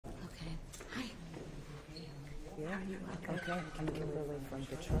Okay, I'm Kimberly from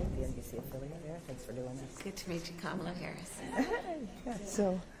Detroit, the NBC affiliate there. Thanks for doing this. Good to meet you, Kamala Harris. Yeah,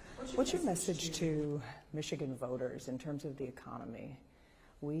 so, what's your message to Michigan voters in terms of the economy?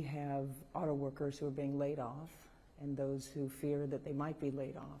 We have auto workers who are being laid off and those who fear that they might be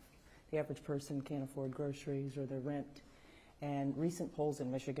laid off. The average person can't afford groceries or their rent. And recent polls in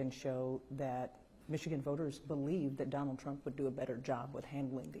Michigan show that Michigan voters believe that Donald Trump would do a better job with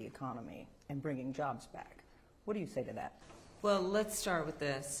handling the economy and bringing jobs back. What do you say to that? Well, let's start with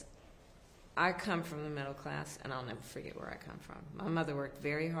this. I come from the middle class, and I'll never forget where I come from. My mother worked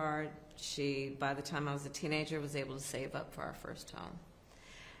very hard. She, by the time I was a teenager, was able to save up for our first home.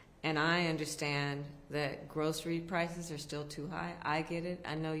 And I understand that grocery prices are still too high. I get it.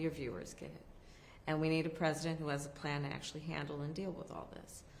 I know your viewers get it. And we need a president who has a plan to actually handle and deal with all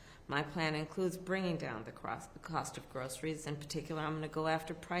this. My plan includes bringing down the cost of groceries. In particular, I'm going to go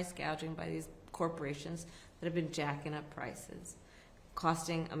after price gouging by these corporations that have been jacking up prices,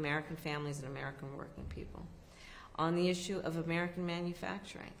 costing American families and American working people. On the issue of American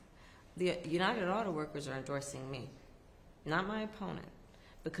manufacturing, the United Auto Workers are endorsing me, not my opponent,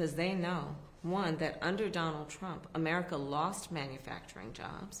 because they know, one, that under Donald Trump, America lost manufacturing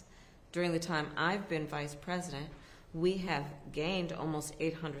jobs. During the time I've been vice president, we have gained almost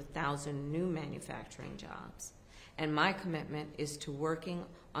 800,000 new manufacturing jobs. And my commitment is to working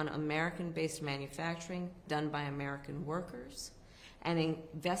on American-based manufacturing done by American workers and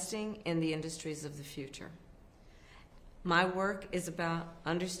investing in the industries of the future. My work is about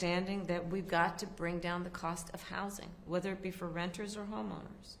understanding that we've got to bring down the cost of housing, whether it be for renters or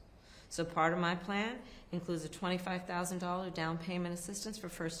homeowners. So part of my plan includes a $25,000 down payment assistance for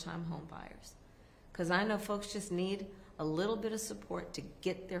first-time home buyers. Because I know folks just need a little bit of support to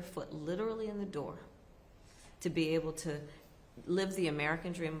get their foot literally in the door, to be able to live the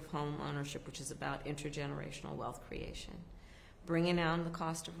American dream of home ownership, which is about intergenerational wealth creation, bringing down the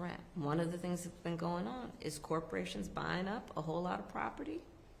cost of rent. One of the things that's been going on is corporations buying up a whole lot of property,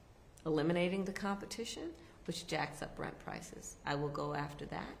 eliminating the competition, which jacks up rent prices. I will go after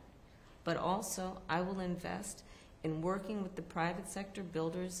that. But also, I will invest in working with the private sector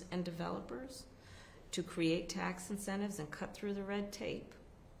builders and developers to create tax incentives and cut through the red tape,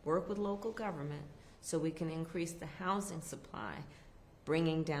 work with local government so we can increase the housing supply,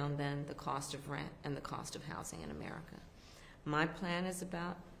 bringing down then the cost of rent and the cost of housing in America. My plan is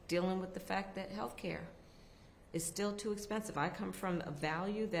about dealing with the fact that health care is still too expensive. I come from a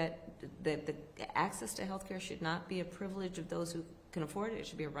value that the access to health care should not be a privilege of those who can afford it. It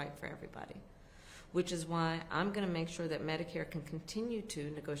should be a right for everybody, which is why I'm going to make sure that Medicare can continue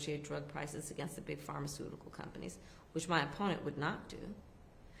to negotiate drug prices against the big pharmaceutical companies, which my opponent would not do.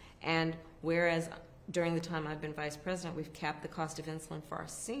 And whereas during the time I've been vice president, we've capped the cost of insulin for our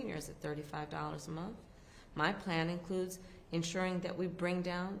seniors at $35 a month, my plan includes ensuring that we bring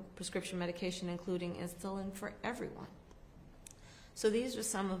down prescription medication, including insulin, for everyone. So these are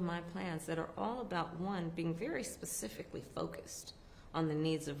some of my plans that are all about, one, being very specifically focused on the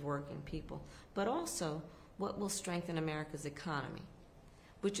needs of working people, but also what will strengthen America's economy,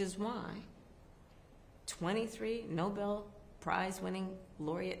 which is why 23 Nobel Prize-winning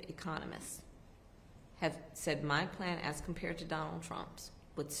laureate economists have said my plan, as compared to Donald Trump's,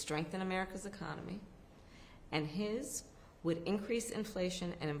 would strengthen America's economy, and his would increase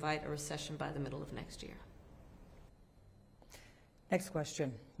inflation and invite a recession by the middle of next year. Next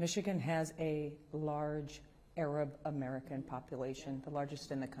question. Michigan has a large Arab American population, the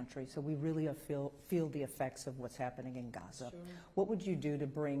largest in the country, so we really feel the effects of what's happening in Gaza. Sure. What would you do to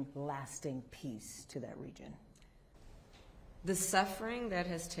bring lasting peace to that region? The suffering that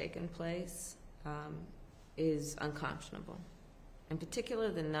has taken place is unconscionable. In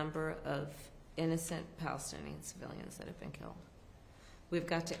particular, the number of innocent Palestinian civilians that have been killed. We've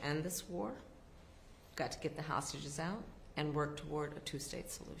got to end this war, we've got to get the hostages out, and work toward a two-state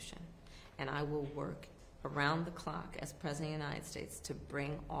solution. And I will work around the clock as President of the United States to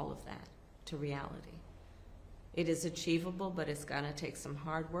bring all of that to reality. It is achievable, but it's going to take some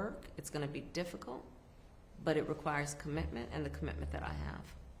hard work. It's going to be difficult, but it requires commitment, and the commitment that I have.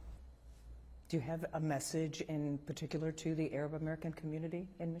 Do you have a message in particular to the Arab American community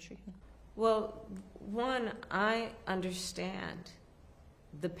in Michigan? Well, one, I understand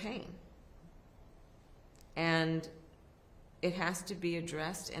the pain, and it has to be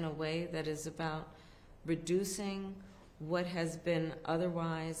addressed in a way that is about reducing what has been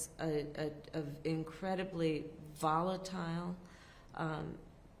otherwise an incredibly volatile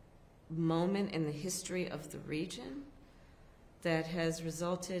moment in the history of the region that has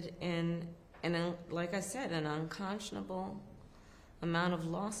resulted in, like I said, an unconscionable amount of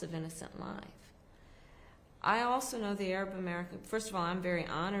loss of innocent life. I also know the Arab American, first of all, I'm very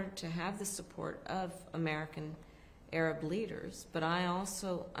honored to have the support of American Arab leaders, but I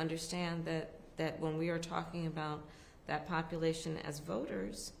also understand that when we are talking about that population as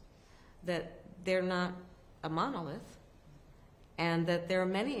voters, that they're not a monolith, and that there are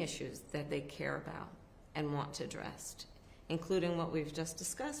many issues that they care about and want to address, including what we've just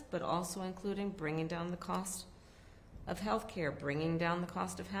discussed, but also including bringing down the cost of health care, bringing down the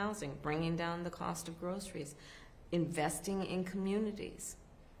cost of housing, bringing down the cost of groceries, investing in communities.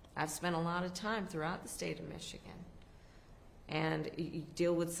 I've spent a lot of time throughout the state of Michigan, and you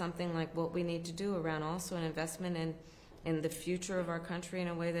deal with something like what we need to do around also an investment in the future of our country in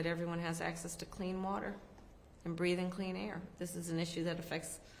a way that everyone has access to clean water and breathing clean air. This is an issue that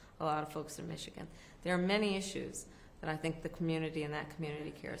affects a lot of folks in Michigan. There are many issues that I think the community and that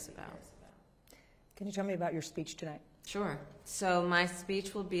community cares about. Can you tell me about your speech tonight? Sure. So my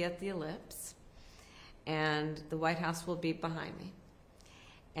speech will be at the Ellipse, and the White House will be behind me.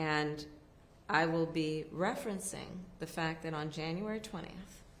 And I will be referencing the fact that on January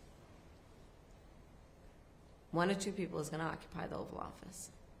 20th, one or two people is going to occupy the Oval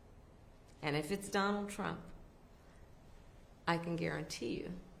Office. And if it's Donald Trump, I can guarantee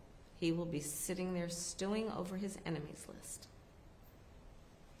you he will be sitting there stewing over his enemies list.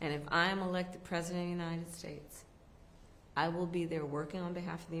 And if I am elected President of the United States, I will be there working on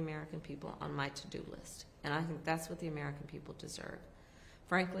behalf of the American people on my to-do list. And I think that's what the American people deserve.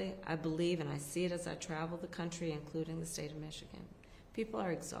 Frankly, I believe, and I see it as I travel the country, including the state of Michigan, people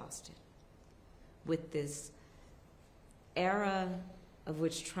are exhausted with this era of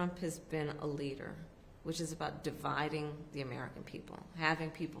which Trump has been a leader, which is about dividing the American people, having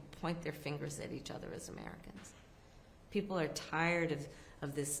people point their fingers at each other as Americans. People are tired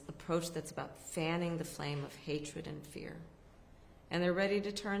of this approach that's about fanning the flame of hatred and fear. And they're ready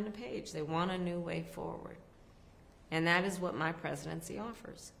to turn the page. They want a new way forward. And that is what my presidency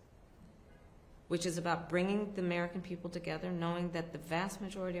offers, which is about bringing the American people together, knowing that the vast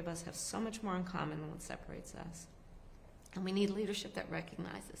majority of us have so much more in common than what separates us. And we need leadership that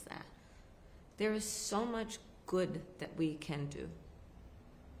recognizes that. There is so much good that we can do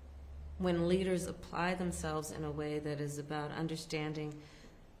when leaders apply themselves in a way that is about understanding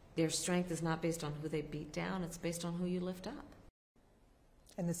their strength is not based on who they beat down, it's based on who you lift up.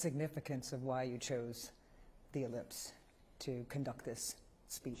 And the significance of why you chose the Ellipse to conduct this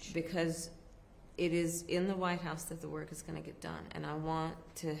speech. Because it is in the White House that the work is going to get done, and I want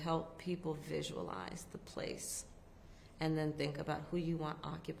to help people visualize the place and then think about who you want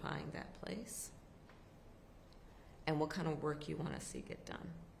occupying that place and what kind of work you want to see get done.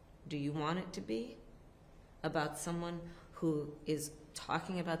 Do you want it to be about someone who is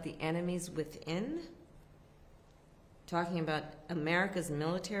talking about the enemies within, talking about America's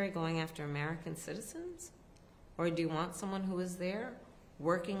military going after American citizens? Or do you want someone who is there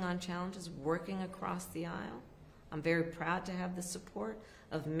working on challenges, working across the aisle? I'm very proud to have the support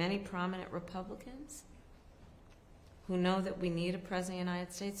of many prominent Republicans who know that we need a President of the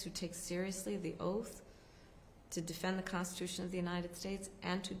United States who takes seriously the oath to defend the Constitution of the United States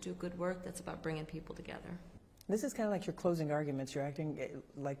and to do good work that's about bringing people together. This is kind of like your closing arguments. You're acting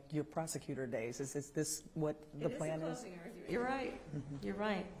like your prosecutor days. Is this what the plan is? You're right. Mm-hmm. You're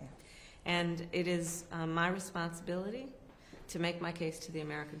right. Yeah. And it is my responsibility to make my case to the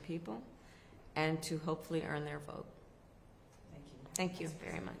American people and to hopefully earn their vote. Thank you. Thank you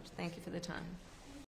very much. Thank you for the time.